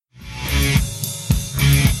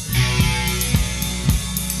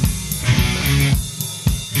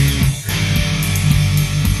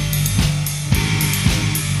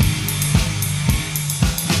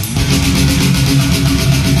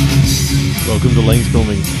Welcome to Lane's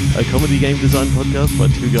Filming, a comedy game design podcast by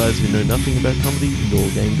two guys who know nothing about comedy nor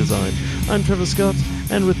game design. I'm Trevor Scott,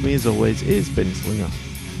 and with me as always is Ben Slinger.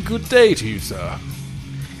 Good day to you, sir.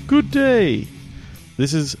 Good day!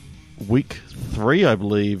 This is week 3, I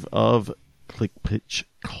believe, of Click Pitch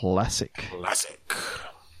Classic.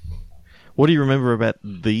 What do you remember about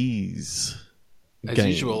these As games?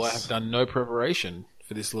 usual, I have done no preparation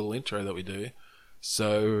for this little intro that we do,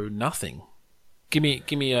 so nothing. Give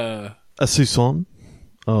me a Soupçon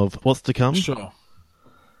of what's to come. sure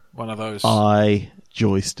one of those.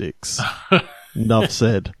 Joysticks. Enough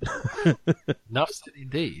said. Enough said,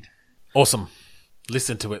 indeed. Awesome.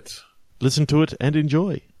 Listen to it. Listen to it and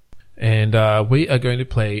enjoy. And we are going to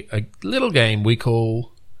play a little game we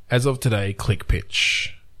call, as of today, Click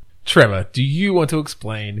Pitch. Trevor, do you want to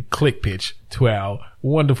explain Click Pitch to our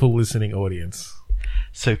wonderful listening audience?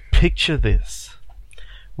 So picture this.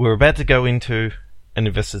 We're about to go into an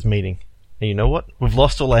investors meeting. And you know what? We've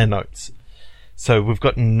lost all our notes. So we've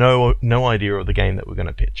got no idea of the game that we're going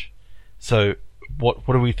to pitch. So what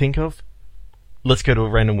do we think of? Let's go to a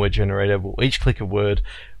random word generator. We'll each click a word.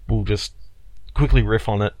 We'll just quickly riff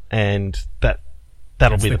on it, and that'll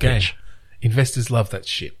That's be the game. pitch. Investors love that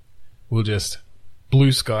shit. We'll just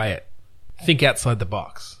blue sky it. Think outside the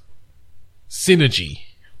box. Synergy.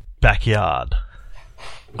 Backyard.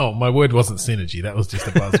 Oh, my word wasn't synergy. That was just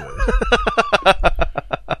a buzzword.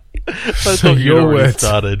 I So thought you'd your already words.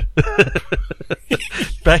 started.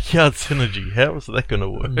 Backyard synergy. How is that going to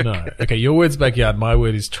work? No. Okay, your word's backyard. My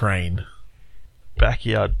word is train.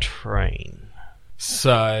 Backyard train.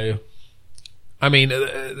 So, I mean,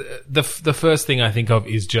 the first thing I think of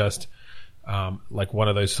is just like one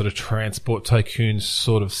of those sort of transport tycoon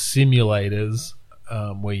sort of simulators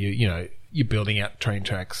where you're building out train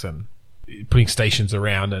tracks and putting stations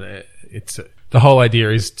around, and it's the whole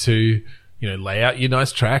idea is to lay out your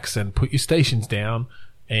nice tracks and put your stations down,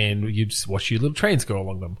 and you just watch your little trains go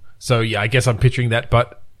along them. So yeah, I guess I'm picturing that,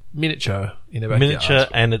 but miniature in a backyard. Miniature,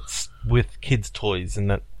 and it's with kids' toys, and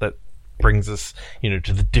that brings us, to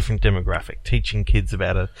the different demographic, teaching kids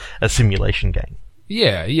about a simulation game.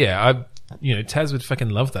 Yeah. Taz would fucking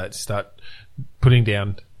love that. Start putting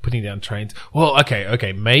down trains. Well,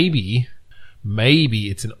 okay. Maybe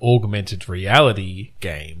it's an augmented reality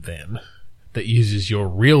game then that uses your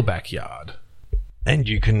real backyard. And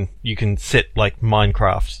you can set like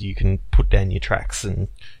Minecraft. You can put down your tracks, and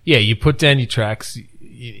Yeah, you put down your tracks,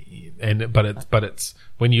 but it's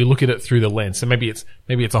when you look at it through the lens. So maybe it's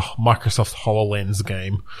a Microsoft HoloLens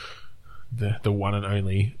game, the one and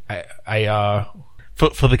only AR.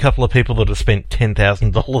 for the couple of people that have spent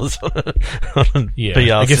 $10,000 on a Yeah,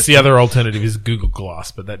 VR I guess system. the other alternative is Google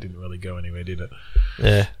Glass, but that didn't really go anywhere, did it?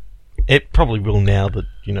 Yeah, it probably will now that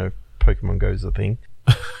Pokemon Go's a thing.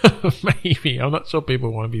 Maybe. I'm not sure people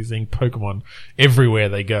want to be seeing Pokemon everywhere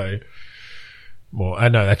they go. Well, I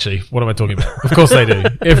know, actually. What am I talking about? Of course they do.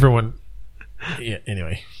 Everyone. Yeah,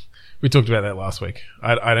 anyway. We talked about that last week.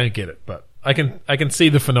 I don't get it, but I can see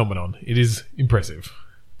the phenomenon. It is impressive.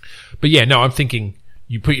 But yeah, no, I'm thinking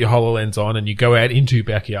you put your HoloLens on and you go out into your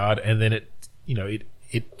backyard, and then it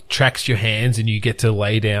tracks your hands, and you get to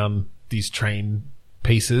lay down these train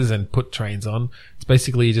pieces and put trains on. It's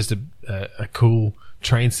basically just a cool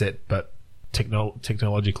train set, but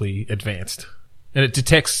technologically advanced. And it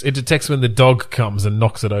detects when the dog comes and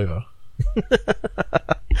knocks it over.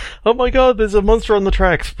 Oh my god, there's a monster on the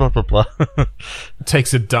tracks, blah blah blah. It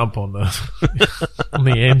takes a dump on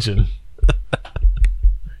the engine.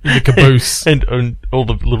 In the caboose. and all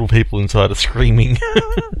the little people inside are screaming.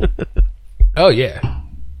 Oh yeah.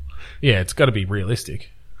 Yeah, it's gotta be realistic.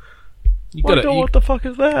 You What the fuck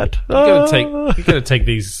is that? You gotta take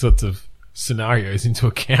these sorts of scenarios into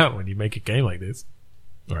account when you make a game like this.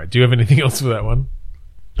 Alright, do you have anything else for that one?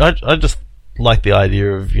 I just like the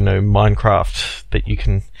idea of, Minecraft, that you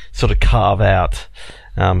can sort of carve out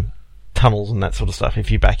tunnels and that sort of stuff. If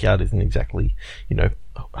your backyard isn't exactly,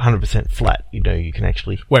 100% flat, you can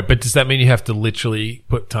actually... Wait, but does that mean you have to literally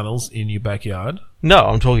put tunnels in your backyard? No,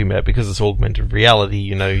 I'm talking about because it's augmented reality,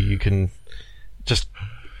 you can just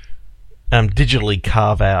digitally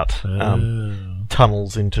carve out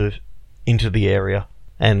tunnels into the area,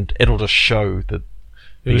 and it'll just show that...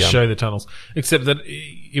 It'll show the tunnels. Except that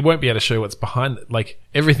it won't be able to show what's behind... Like,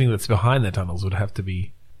 everything that's behind the tunnels would have to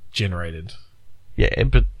be generated. Yeah,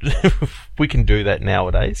 but we can do that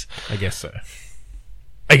nowadays. I guess so.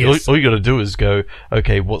 I guess. All you got to do is go,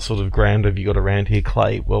 okay, what sort of ground have you got around here?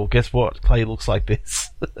 Clay. Well, guess what? Clay looks like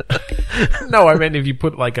this. No, I meant if you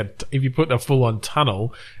put a full-on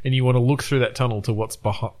tunnel and you want to look through that tunnel to what's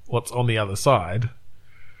on the other side.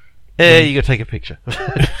 Yeah, you got to take a picture.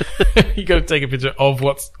 You got to take a picture of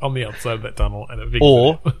what's on the outside of that tunnel, and it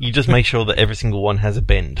Or you just make sure that every single one has a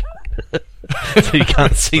bend, so you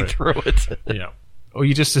can't see through it. Yeah. Or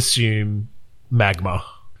you just assume magma.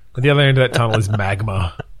 At the other end of that tunnel is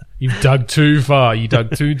magma. You've dug too far. You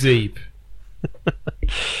dug too deep.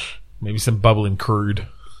 Maybe some bubbling crude.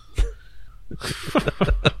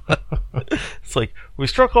 It's like, we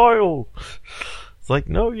struck oil. It's like,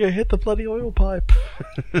 no, you hit the bloody oil pipe.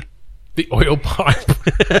 The oil pipe.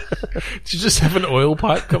 Did you just have an oil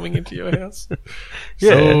pipe coming into your house? Yeah.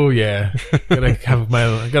 So, yeah. Gotta have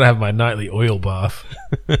my nightly oil bath.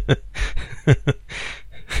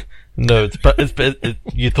 No,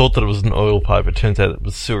 you thought that it was an oil pipe. It turns out it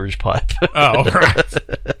was sewage pipe. Oh, right.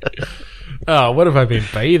 Oh, what have I been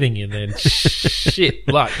bathing in then? Shit.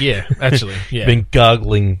 Like, yeah, actually, yeah. Been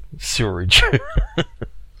gargling sewage.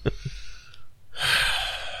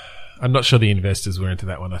 I'm not sure the investors were into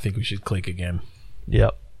that one. I think we should click again.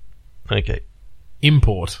 Yep. Okay.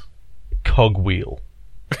 Import. Cogwheel.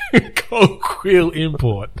 Cogwheel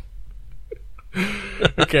import.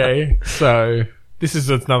 Okay, so this is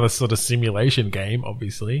another sort of simulation game,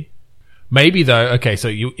 obviously. Maybe though, okay, so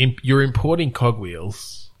you're importing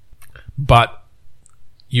cogwheels, but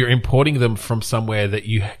you're importing them from somewhere that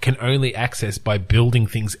you can only access by building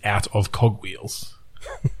things out of cogwheels.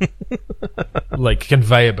 Like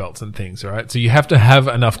conveyor belts and things, right? So you have to have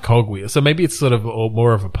enough cogwheels. So maybe it's sort of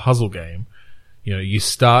more of a puzzle game. You know, you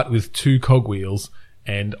start with 2 cogwheels,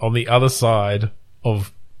 and on the other side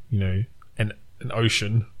of, you know, an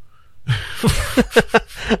ocean.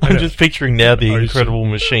 I'm just picturing now the Incredible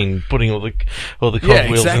Machine putting all the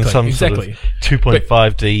cogwheels in some sort of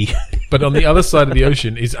 2.5D. But on the other side of the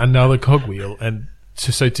ocean is another cogwheel, and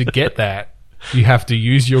so to get that, you have to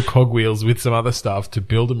use your cogwheels with some other stuff to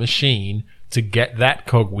build a machine to get that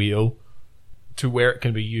cogwheel to where it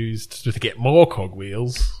can be used to get more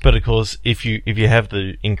cogwheels. But of course, if you have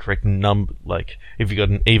the incorrect number, like if you got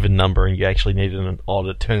an even number and you actually needed an odd,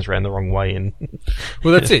 it turns around the wrong way. And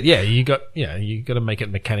well, that's it. Yeah, you got to make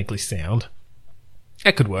it mechanically sound.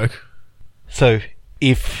 That could work. So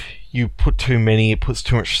if you put too many, it puts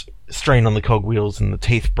too much strain on the cogwheels, and the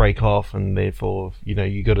teeth break off, and therefore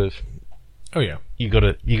you got to. Oh yeah, you got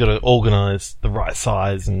to organize the right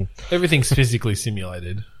size, and everything's physically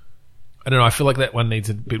simulated. I don't know. I feel like that one needs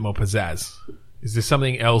a bit more pizzazz. Is there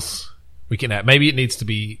something else we can add? Maybe it needs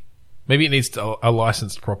a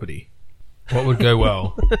licensed property. What would go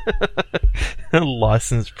well? A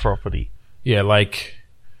licensed property. Yeah, like,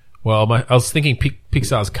 well, I was thinking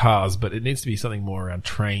Pixar's Cars, but it needs to be something more around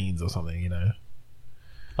trains or something, you know?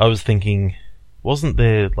 I was thinking, wasn't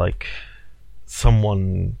there, like,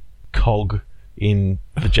 someone cog in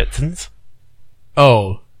the Jetsons?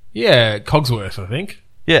 Oh, yeah, Cogsworth, I think.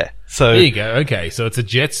 Yeah, so... There you go, okay, so it's a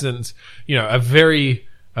Jetsons, you know, a very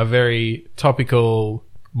topical,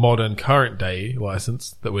 modern, current day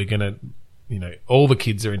license that we're gonna, you know, all the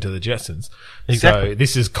kids are into the Jetsons. Exactly. So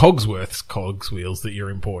this is Cogsworth's Cogswheels that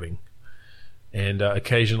you're importing. And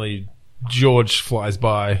occasionally George flies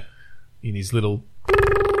by in his little...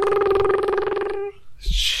 That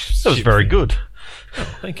was very good.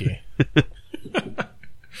 Oh, thank you.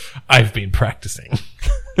 I've been practicing.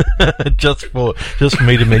 just for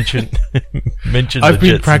me to mention I've been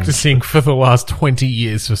Jetsons. Practicing for the last 20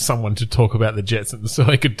 years for someone to talk about the Jetsons so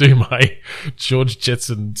I could do my George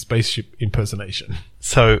Jetson spaceship impersonation.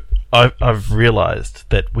 So I've realized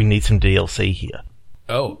that we need some DLC here.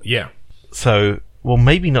 Oh, yeah. So, well,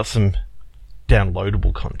 maybe not some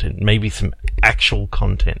downloadable content, maybe some actual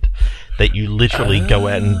content that you literally go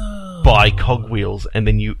out and buy cogwheels and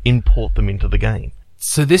then you import them into the game.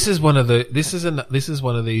 So this is one of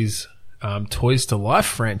these Toys to Life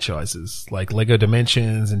franchises like Lego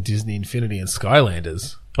Dimensions and Disney Infinity and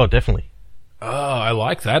Skylanders. Oh, definitely. Oh, I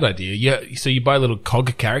like that idea. Yeah, so you buy little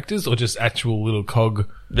cog characters or just actual little cog?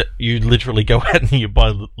 You literally go out and you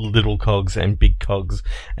buy little cogs and big cogs,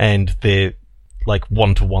 and they're like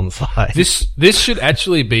 1-to-1 size. This should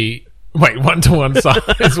actually be... Wait, 1-to-1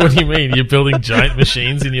 size? What do you mean? You're building giant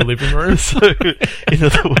machines in your living room? So, in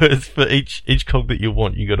other words, for each cog that you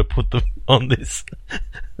want, you got to put them on this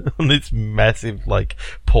massive like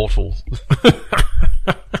portal.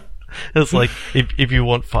 It's like if you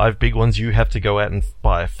want 5 big ones, you have to go out and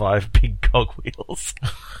buy 5 big cogwheels.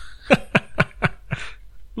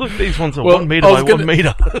 Look, these ones are 1 meter by 1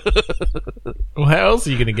 meter. Well, how else are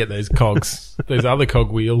you going to get those cogs, those other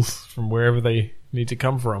cogwheels, from wherever they need to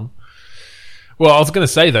come from? Well, I was going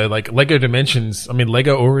to say, though, like, Lego Dimensions, I mean,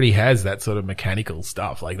 Lego already has that sort of mechanical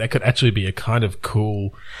stuff. Like, that could actually be a kind of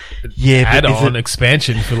cool add-on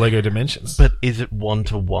expansion for Lego Dimensions. But is it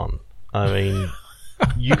 1-to-1? I mean,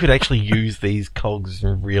 you could actually use these cogs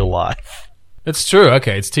in real life. It's true.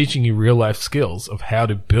 Okay, it's teaching you real life skills of how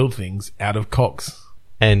to build things out of cogs.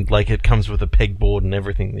 And like it comes with a pegboard and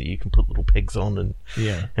everything that you can put little pegs on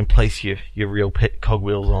and place your real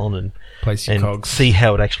cogwheels on and Place your cogs. see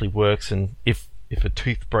how it actually works. And if a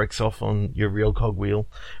tooth breaks off on your real cogwheel,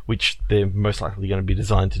 which they're most likely going to be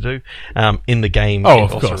designed to do, in the game, it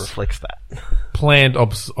also reflects that. Planned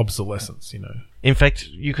obsolescence, In fact,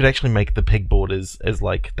 you could actually make the pegboard as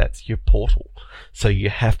like that's your portal. So you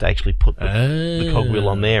have to actually put the cogwheel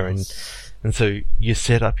on there, and so you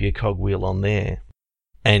set up your cogwheel on there,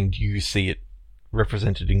 and you see it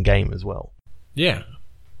represented in game as well. Yeah,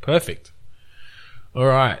 perfect. All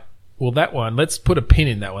right. Well, that one, let's put a pin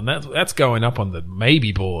in that one. That's going up on the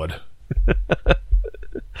maybe board.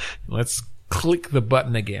 Let's click the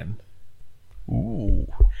button again. Ooh,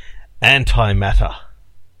 antimatter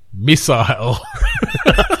missile.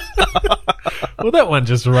 Well, that one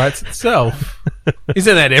just writes itself.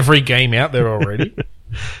 Isn't that every game out there already?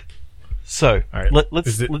 So right,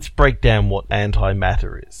 let's break down what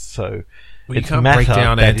antimatter is. So you can't break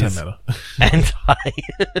down antimatter.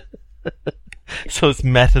 So it's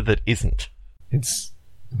matter that isn't. It's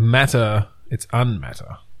matter. It's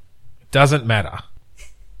unmatter. It doesn't matter.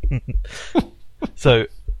 So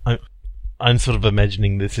I'm sort of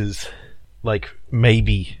imagining this is like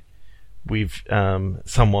maybe we've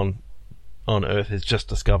someone on Earth has just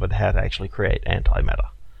discovered how to actually create antimatter,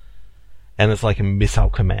 and it's like a missile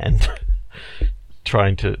command.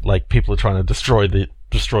 People are trying to destroy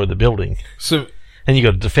the building. So, and you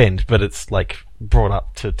got to defend, but it's like brought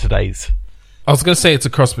up to today's. I was going to say it's a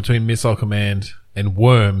cross between Missile Command and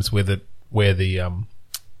Worms, where the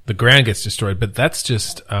ground gets destroyed, but that's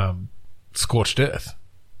just Scorched Earth.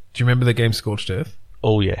 Do you remember the game Scorched Earth?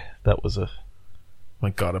 Oh yeah, that was my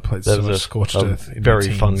God, I played so much Scorched Earth. In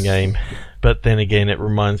very fun game, but then again, it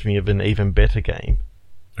reminds me of an even better game.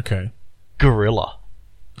 Okay, Gorilla.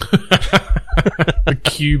 The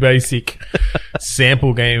Q-basic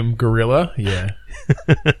sample game Gorilla. Yeah.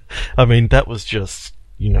 I mean, that was just,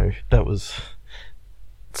 that was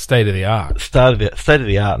state of the art. State of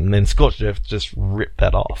the art, and then Scorched Earth just ripped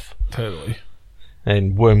that off. Totally.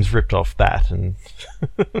 And Worms ripped off that, and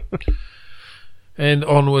and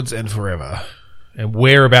onwards and forever. And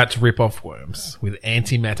we're about to rip off Worms with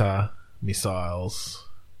antimatter missiles.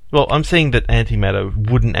 Well, I'm saying that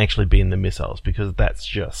antimatter wouldn't actually be in the missiles because that's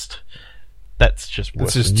just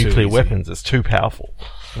worse than nuclear weapons. It's too powerful.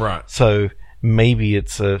 Right. So maybe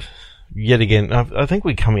it's yet again, I think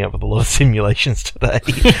we're coming up with a lot of simulations today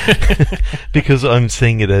because I'm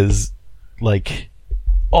seeing it as like,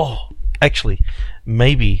 actually,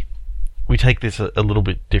 maybe we take this a little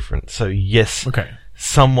bit different. So yes, okay,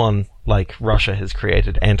 someone like Russia has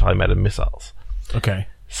created antimatter missiles. Okay.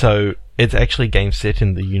 So it's actually a game set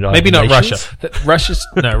in the United Maybe not Nations. Russia.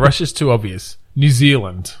 Russia's too obvious. New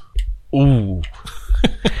Zealand. Ooh.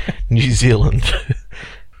 New Zealand.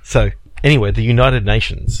 So anyway, the United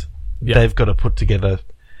Nations, they've got to put together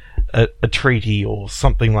a treaty or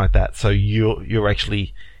something like that. So you're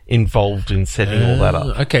actually involved in setting all that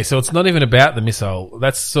up. Okay, so it's not even about the missile.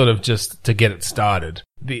 That's sort of just to get it started.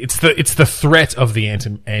 It's the threat of the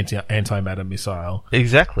antimatter missile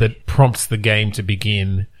exactly that prompts the game to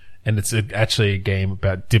begin, and it's actually a game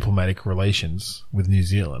about diplomatic relations with New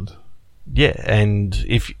Zealand. Yeah, and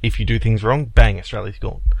if you do things wrong, bang, Australia's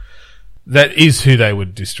gone. That is who they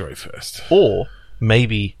would destroy first. Or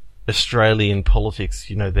maybe Australian politics,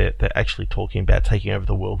 they're actually talking about taking over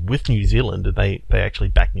the world with New Zealand, and they actually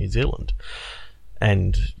back New Zealand.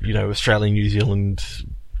 And, Australia and New Zealand,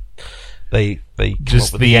 they come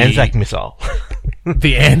just up with the Anzac missile.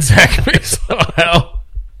 The Anzac missile.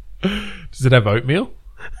 Does it have oatmeal?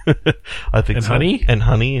 I think and so. Honey? And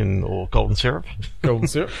honey or golden syrup. Golden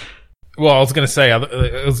syrup. Well, I was going to say it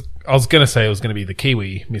was going to be the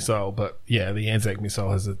Kiwi missile, but yeah, the Anzac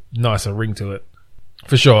missile has a nicer ring to it.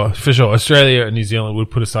 For sure. Australia and New Zealand would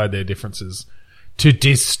put aside their differences to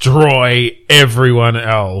destroy everyone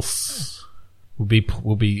else. We're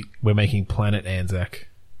making Planet Anzac.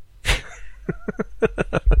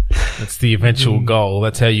 That's the eventual goal.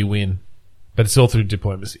 That's how you win. But it's all through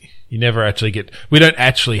diplomacy. You never actually we don't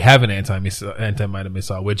actually have an antimatter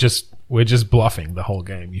missile. We're just bluffing the whole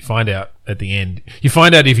game. You find out at the end. You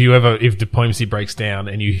find out if diplomacy breaks down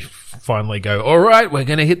and you finally go, all right, we're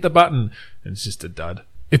going to hit the button. And it's just a dud.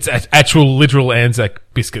 It's actual literal Anzac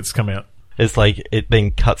biscuits come out. It's like it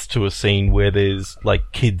then cuts to a scene where there's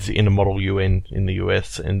like kids in a Model UN in the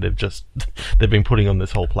US, and they've been putting on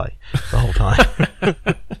this whole play the whole time.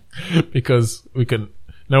 Because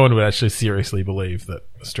no one would actually seriously believe that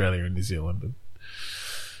Australia and New Zealand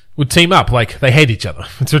would team up. Like, they hate each other.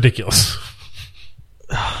 It's ridiculous.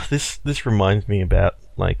 This reminds me about,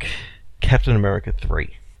 like, Captain America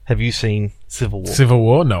 3. Have you seen Civil War? Civil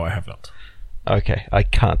War? No, I have not. Okay, I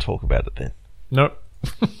can't talk about it then. Nope.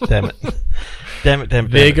 Damn it. Damn it.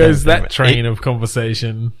 There goes that train of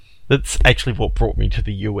conversation. That's actually what brought me to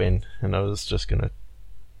the UN, and I was just going to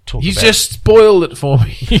talk You about just spoiled it for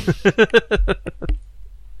me.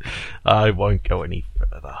 I won't go any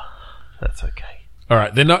further. That's okay. All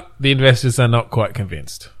right, the investors are not quite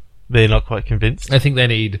convinced. They're not quite convinced? I think they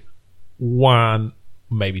need one,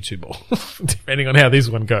 maybe two more, depending on how this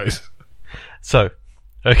one goes. So,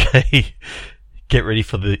 okay, get ready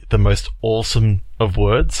for the most awesome of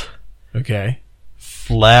words. Okay.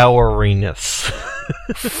 Floweriness.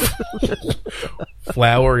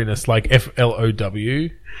 Floweriness, like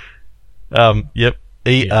FLOW. Yep.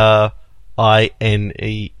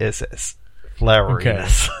 ERINESS.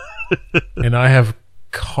 Floweriness. Okay. And I have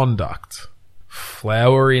conduct.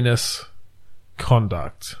 Floweriness,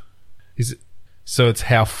 conduct. Is it so? It's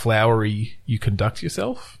how flowery you conduct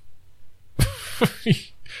yourself.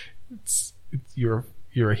 You're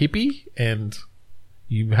a hippie, and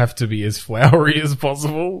you have to be as flowery as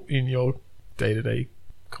possible in your day-to-day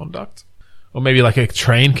conduct, or maybe like a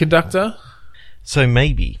train conductor. So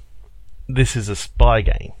maybe this is a spy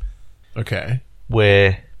game. Okay.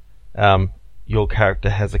 Where your character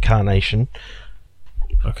has a carnation.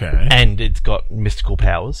 Okay. And it's got mystical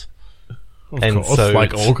powers. Of and course, so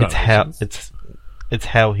like all it's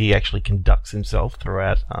how he actually conducts himself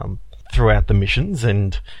throughout the missions,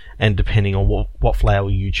 and depending on what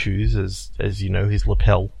flower you choose as you know, his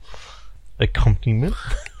lapel accompaniment.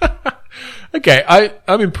 Okay,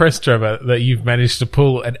 I'm impressed, Trevor, that you've managed to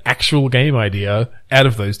pull an actual game idea out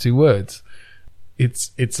of those two words.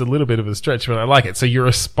 It's a little bit of a stretch, but I like it. So you're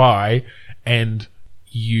a spy, and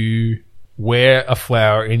you wear a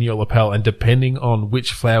flower in your lapel, and depending on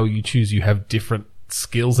which flower you choose, you have different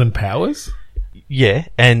skills and powers. Yeah,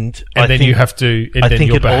 and then you have to, and then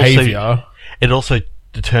your behavior. It also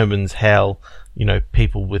determines how, you know,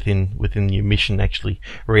 people within your mission actually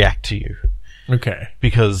react to you. Okay.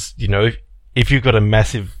 Because, you know, if you've got a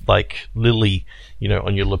massive, like, lily, you know,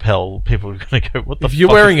 on your lapel, people are going to go, what the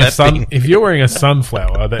fuck is that thing? If you're wearing a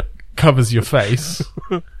sunflower that covers your face,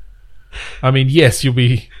 I mean, yes, you'll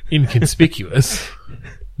be inconspicuous.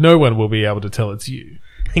 No one will be able to tell it's you.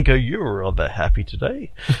 And go, you were rather happy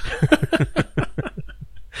today.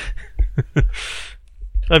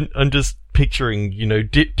 I'm just picturing, you know,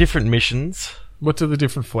 different missions. What do the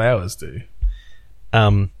different flowers do?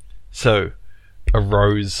 So a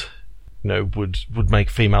rose, you know, would make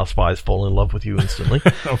female spies fall in love with you instantly.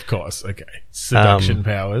 Of course, okay. Seduction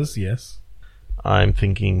powers, yes. I'm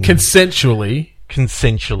thinking consensually.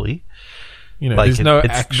 You know, like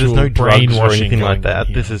there's no drugs or anything like that.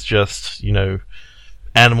 Here. This is just, you know,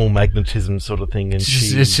 animal magnetism sort of thing. And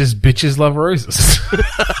it's just bitches love roses.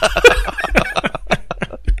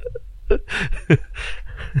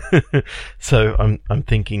 So I'm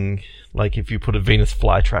thinking, like, if you put a Venus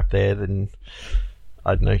flytrap there, then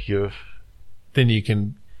I don't know, then you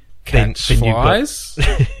can catch flies.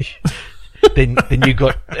 then you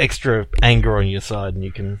got extra anger on your side, and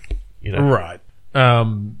you can, you know, right. I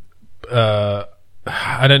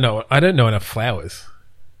don't know enough flowers.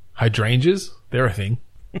 Hydrangeas, they're a thing.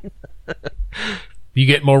 You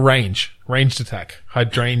get more ranged attack.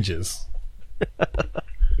 Hydrangeas.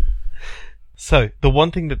 So the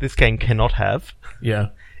one thing that this game cannot have,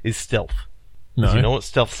 is stealth. No, you know what?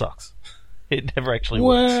 Stealth sucks. It never actually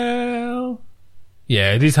works. Well,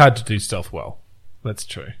 yeah, it is hard to do stealth well. That's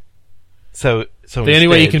true. So the only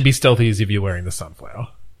way you can be stealthy is if you're wearing the sunflower.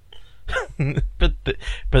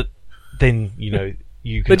 but then, you know,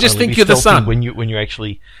 you can. But just only think be you're the stealthy sun when you're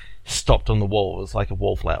actually stopped on the wall. It's like a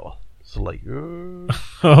wallflower. So like,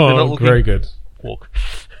 oh, very good. Walk.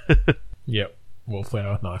 Yep,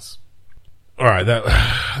 wallflower, nice. All right, that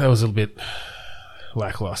was a little bit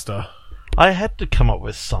lackluster. I had to come up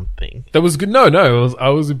with something. That was good. No, I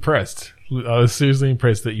was impressed. I was seriously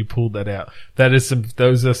impressed that you pulled that out.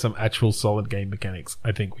 Those are some actual solid game mechanics.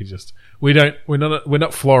 I think we're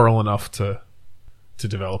not floral enough to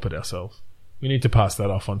develop it ourselves. We need to pass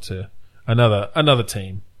that off onto another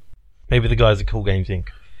team. Maybe the guys at Cool Games Inc.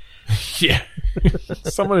 Yeah.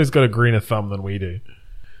 Someone who's got a greener thumb than we do.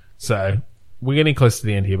 So, we're getting close to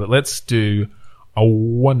the end here, but let's do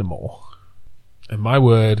one more. And my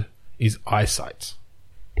word is eyesight.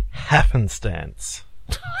 Happenstance.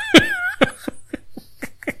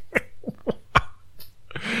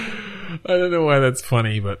 I don't know why that's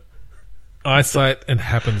funny, but eyesight and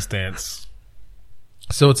happenstance.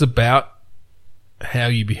 So it's about how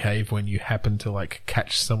you behave when you happen to like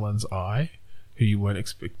catch someone's eye who you weren't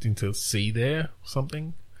expecting to see there or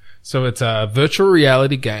something. So it's a virtual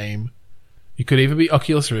reality game. It could even be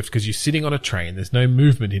Oculus Rift because you're sitting on a train. There's no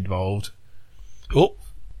movement involved. Oh,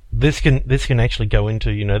 this can actually go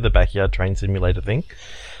into, you know, the backyard train simulator thing.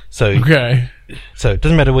 So Okay. So it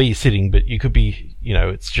doesn't matter where you're sitting, but you could be, you know,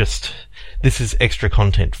 it's just, this is extra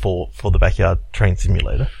content for the backyard train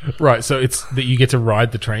simulator. Right, so it's that you get to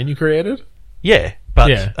ride the train you created? Yeah, but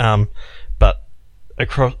Yeah. but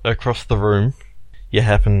across the room, you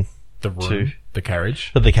happen The room, the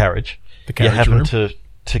carriage. the carriage. The carriage You happen room.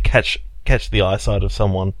 to catch the eyesight of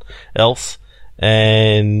someone else,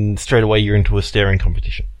 and straight away you're into a staring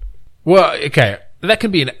competition. Well, okay, that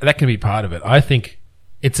can be part of it. I think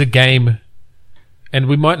it's a game, and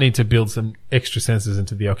we might need to build some extra sensors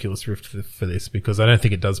into the Oculus Rift for this because I don't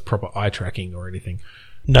think it does proper eye tracking or anything.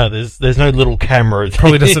 No, there's no little camera.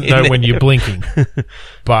 Probably doesn't know when you're blinking.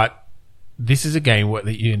 But this is a game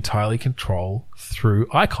that you entirely control through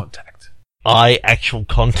eye contact. Eye actual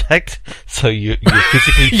contact, so you're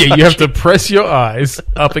physically Yeah, you have to press your eyes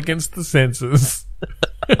up against the sensors.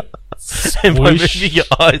 and by Squish. moving your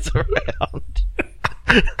eyes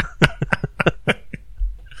around.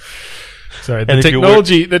 Sorry, And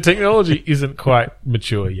the technology isn't quite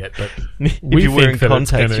mature yet, but If we you're wearing think that it's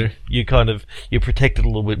contacts, gonna. you're protected a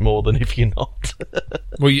little bit more than if you're not.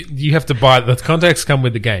 Well, you have to buy the contacts. Come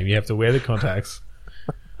with the game. You have to wear the contacts.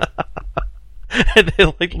 And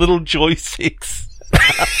they're like little joysticks.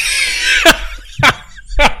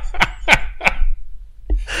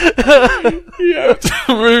 You have to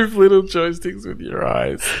move little joysticks with your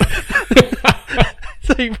eyes.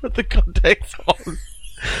 So you put the contacts on.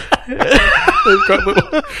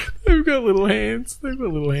 They've got little hands. They've got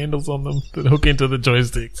little handles on them that hook into the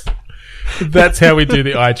joysticks. That's how we do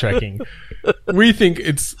the eye tracking. We think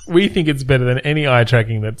it's better than any eye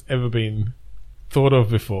tracking that's ever been thought of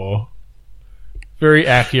before. Very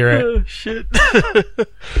accurate. Oh, shit.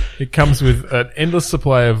 It comes with an endless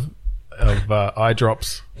supply of eye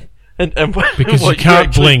drops. And Because what you can't you're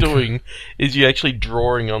actually blink. doing is you're actually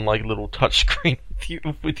drawing on like a little touchscreen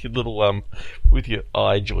with your little with your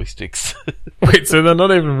eye joysticks. Wait, so they're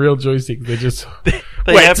not even real joysticks. They're just They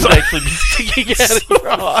Wait, have so- to actually be sticking out of your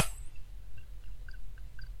eye.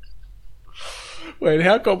 Wait,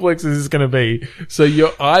 how complex is this going to be? So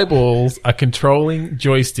your eyeballs are controlling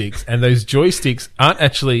joysticks, and those joysticks aren't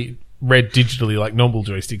actually read digitally like normal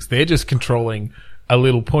joysticks. They're just controlling a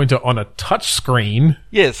little pointer on a touch screen.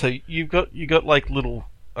 Yeah, so you got like little,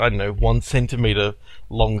 I don't know, 1 centimeter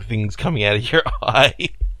long things coming out of your eye,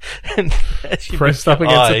 and as you Pressed move up your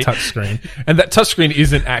against eye- a touch screen. And that touch screen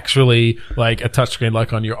isn't actually like a touch screen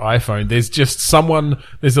like on your iPhone. There's just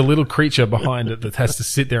there's a little creature behind it that has to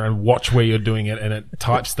sit there and watch where you're doing it, and it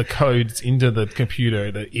types the codes into the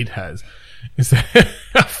computer that it has. Is that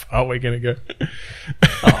how far we're going to go?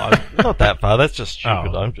 Oh, not that far. That's just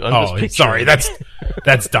stupid. I'm just picturing sorry, it.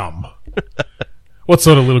 that's dumb. What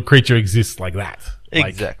sort of little creature exists like that? Like,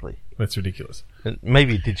 Exactly. that's ridiculous. And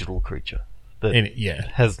maybe a digital creature that Yeah.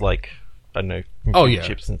 has like, I don't know, Oh, computer yeah.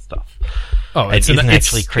 chips and stuff. Oh, It isn't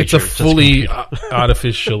actually it's creature, a it's just fully computer.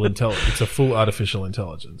 artificial intelligence. It's a full artificial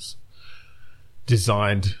intelligence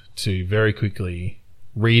designed to very quickly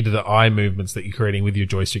read the eye movements that you're creating with your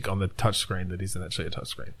joystick on the touchscreen that isn't actually a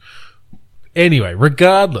touchscreen. Anyway,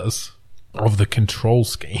 regardless of the control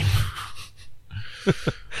scheme,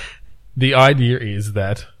 the idea is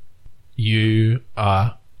that you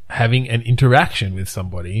are having an interaction with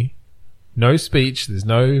somebody. No speech, there's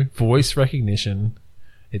no voice recognition.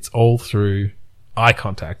 It's all through eye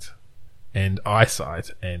contact and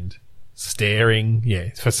eyesight and staring. Yeah,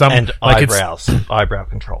 for some And like it's- eyebrows, eyebrow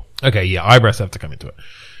control. Okay, yeah, eyebrows have to come into it.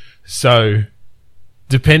 So,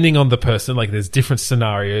 depending on the person, like there's different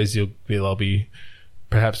scenarios. They'll be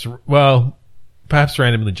perhaps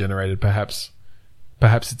randomly generated. Perhaps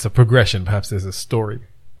it's a progression. Perhaps there's a story.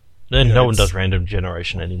 And Yeah, no one it's- does random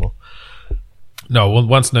generation anymore. No, well,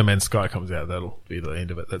 once No Man's Sky comes out, that'll be the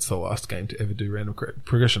end of it. That's the last game to ever do random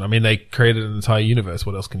progression. I mean, they created an entire universe.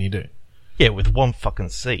 What else can you do? Yeah, with one fucking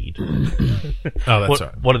seed. Oh, that's what,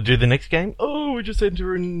 right. what to do the next game? Oh, we just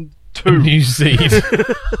enter in 2. New Seed.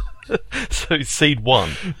 So seed 1.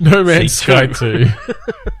 No Man's Sky Seed 2.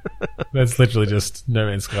 That's literally just No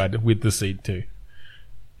Man's Sky with the Seed 2.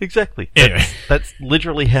 Exactly. Anyway. That's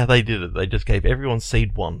literally how they did it. They just gave everyone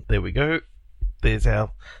seed 1. There we go. There's our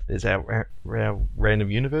random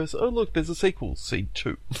universe. Oh look, there's a sequel, seed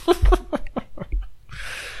 2.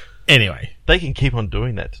 Anyway, They can keep on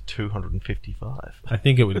doing that to 255. I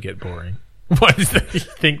think it would get boring. Why do you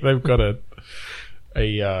think they've got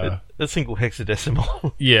a single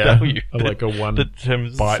hexadecimal yeah, value. like a one that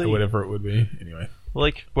determines the byte or seed. whatever it would be. Anyway,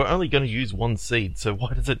 Like, we're only going to use one seed, so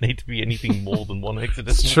why does it need to be anything more than one hexadecimal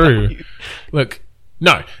it's true. value? Look,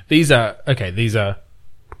 no, these are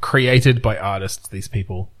created by artists. These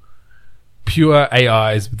people, pure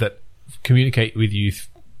AIs that communicate with you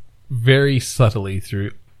very subtly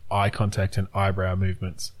through eye contact and eyebrow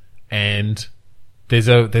movements. And there's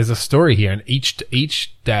a story here, and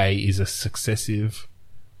each day is a successive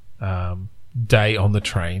day on the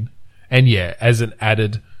train. And yeah, as an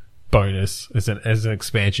added bonus, as an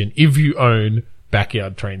expansion, if you own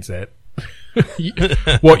Backyard Train Set,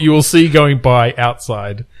 what you will see going by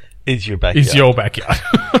outside Is your backyard. is your backyard.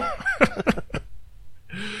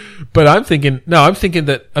 But I'm thinking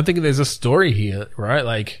there's a story here, right?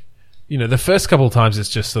 Like, you know, the first couple of times it's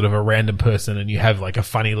just sort of a random person and you have like a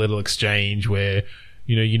funny little exchange where,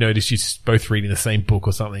 you know, you notice you're both reading the same book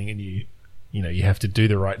or something and you have to do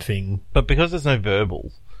the right thing. But because there's no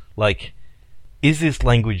verbal, like, is this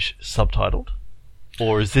language subtitled?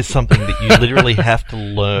 Or is this something that you literally have to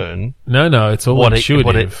learn No, it's all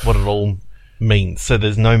intuitive. what it all means? So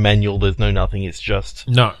there's no manual, there's no nothing, it's just...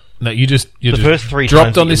 No, you're The just first 3 dropped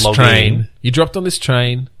times on that you this log train. in- You dropped on this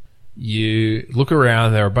train. You look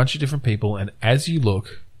around. There are a bunch of different people, and as you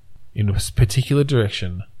look in a particular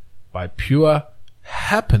direction, by pure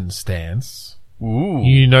happenstance, Ooh.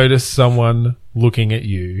 you notice someone looking at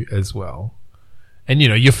you as well. And you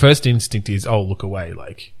know your first instinct is, oh, look away.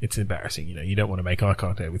 Like, it's embarrassing. You know, you don't want to make eye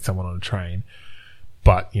contact with someone on a train.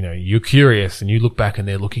 But you know, you're curious, and you look back, and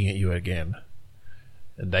they're looking at you again,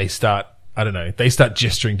 and they start. I don't know. They start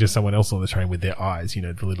gesturing to someone else on the train with their eyes, you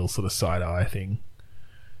know, the little sort of side eye thing.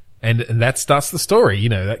 And that starts the story, you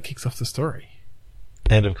know, that kicks off the story.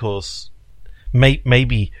 And of course,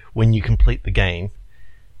 maybe when you complete the game,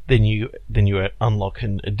 then you unlock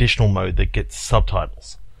an additional mode that gets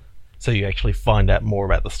subtitles. So you actually find out more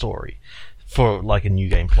about the story for like a New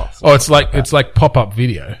Game Plus. Oh, it's like pop-up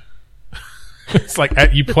video. It's like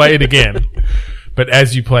you play it again, but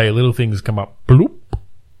as you play, little things come up. Bloop.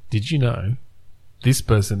 Did you know this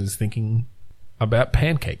person is thinking about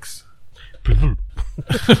pancakes? Bloop.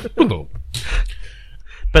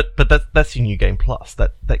 But that's your New Game Plus.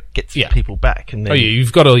 That gets Yeah. people back. And then Oh yeah,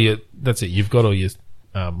 you've got all your. That's it. You've got all your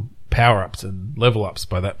power ups and level ups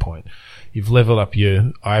by that point. You've leveled up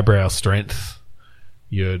your eyebrow strength,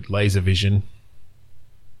 your laser vision.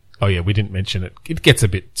 Oh yeah, we didn't mention it. It gets a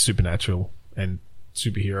bit supernatural and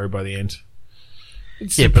superhero by the end.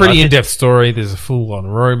 It's Yeah, a but I pretty think- in-depth story. There's a full-on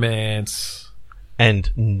romance.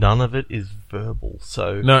 and none of it is verbal.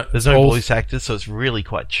 So No, there's no all- voice actors, so it's really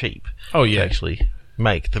quite cheap Oh to yeah, actually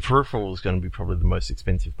make. The peripheral is going to be probably the most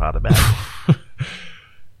expensive part about it.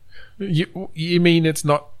 you mean it's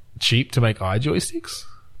not cheap to make eye joysticks?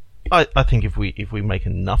 I think if we make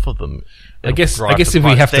enough of them, I guess drive the if we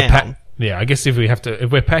price have to down. pack, yeah, I guess if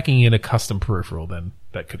we're packing in a custom peripheral, then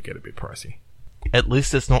that could get a bit pricey. At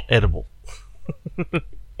least it's not edible.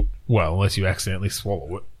 Well, unless you accidentally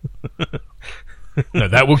swallow it. No,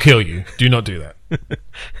 that will kill you. Do not do that.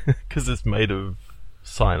 Because it's made of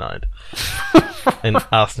cyanide and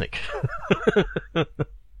arsenic.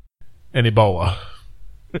 And Ebola.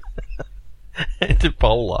 And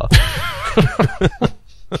Ebola.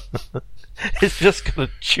 It's just got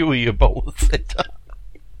a chewy Ebola center.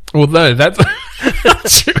 Well, no, that's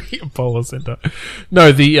Chewy Ebola Center.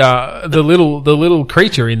 No, the little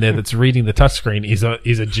creature in there that's reading the touchscreen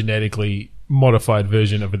is a genetically modified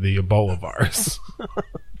version of the Ebola virus.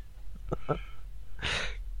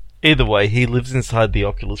 Either way, he lives inside the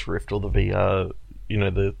Oculus Rift or the VR,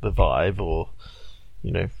 the Vive, or,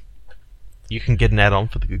 you can get an add-on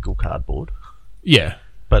for the Google Cardboard. Yeah,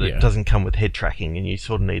 But yeah. it doesn't come with head tracking, and you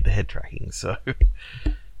sort of need the head tracking, so...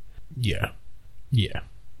 Yeah.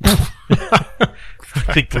 I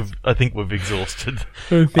think we've exhausted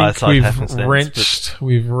I think eyesight happenstance,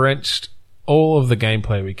 we've wrenched all of the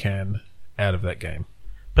gameplay we can out of that game.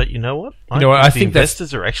 But you know what? You know what, I the think that's-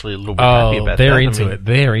 investors are actually a little bit happy Oh, about they're that. into it.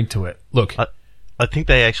 They're into it. Look, I think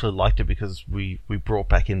they actually liked it because we brought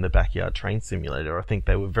back in the Backyard Train Simulator. I think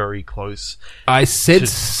they were very close I said to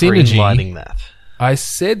synergy. greenlighting that. I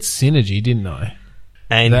said synergy, didn't I?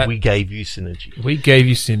 And That- we gave you synergy. We gave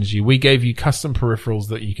you synergy. We gave you custom peripherals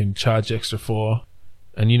that you can charge extra for.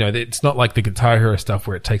 And, it's not like the Guitar Hero stuff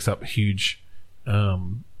where it takes up huge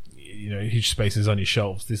spaces on your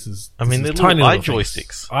shelves. This is I mean, this is they're little eye things.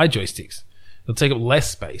 joysticks. Eye joysticks. They'll take up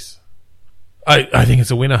less space. I think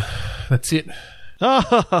it's a winner. That's it.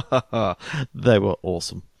 They were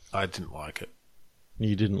awesome. I didn't like it.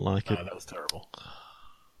 You didn't like it. No, that was terrible.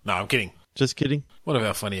 No, I'm kidding. Just kidding. One of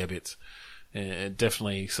our funnier bits.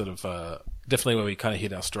 Definitely sort of definitely where we kind of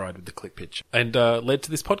hit our stride with the click pitch and led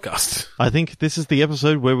to this podcast. I think this is the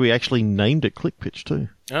episode where we actually named it Click Pitch too.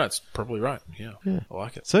 Oh, that's probably right. Yeah, I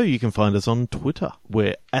like it. So you can find us on Twitter.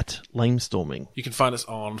 We're at Lamestorming. You can find us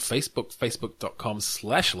on Facebook,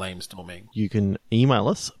 facebook.com/lamestorming. You can email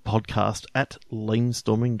us,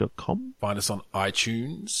 podcast@lamestorming.com. Find us on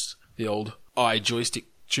iTunes, the old iJoystick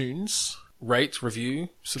tunes. Rate, review,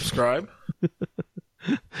 subscribe.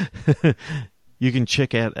 You can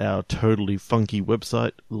check out our totally funky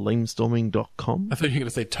website, lamestorming.com. I thought you were going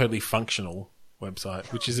to say totally functional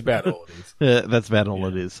website, which is about all it is. That's about all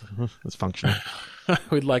it is. It's functional.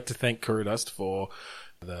 We'd like to thank Kurudust for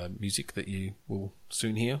the music that you will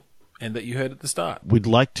soon hear and that you heard at the start. We'd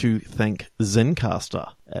like to thank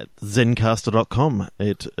Zencaster at zencaster.com.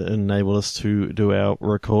 It enabled us to do our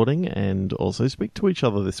recording and also speak to each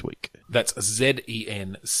other this week. That's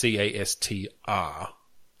ZENCASTR,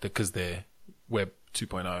 because they're Web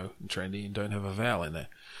 2.0 and trendy and don't have a vowel in there.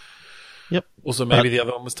 Yep. Also, maybe the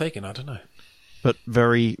other one was taken. I don't know. But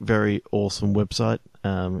very, very awesome website.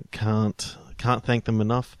 Can't thank them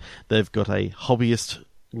enough. They've got a hobbyist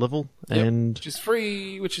level, and which is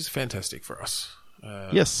free, which is fantastic for us.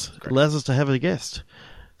 Yes, allows us to have a guest.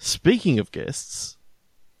 Speaking of guests,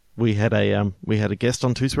 we had a guest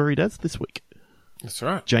on Two Sweary Dads this week. That's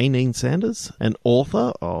right. Janine Sanders, an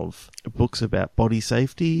author of books about body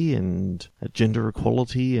safety and gender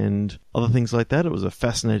equality and other things like that. It was a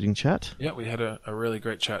fascinating chat. Yeah, we had a really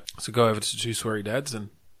great chat. So go over to Two Sweary Dads and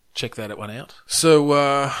check that one out.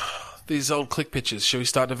 So these old click pitches, shall we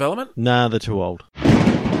start development? Nah, they're too old.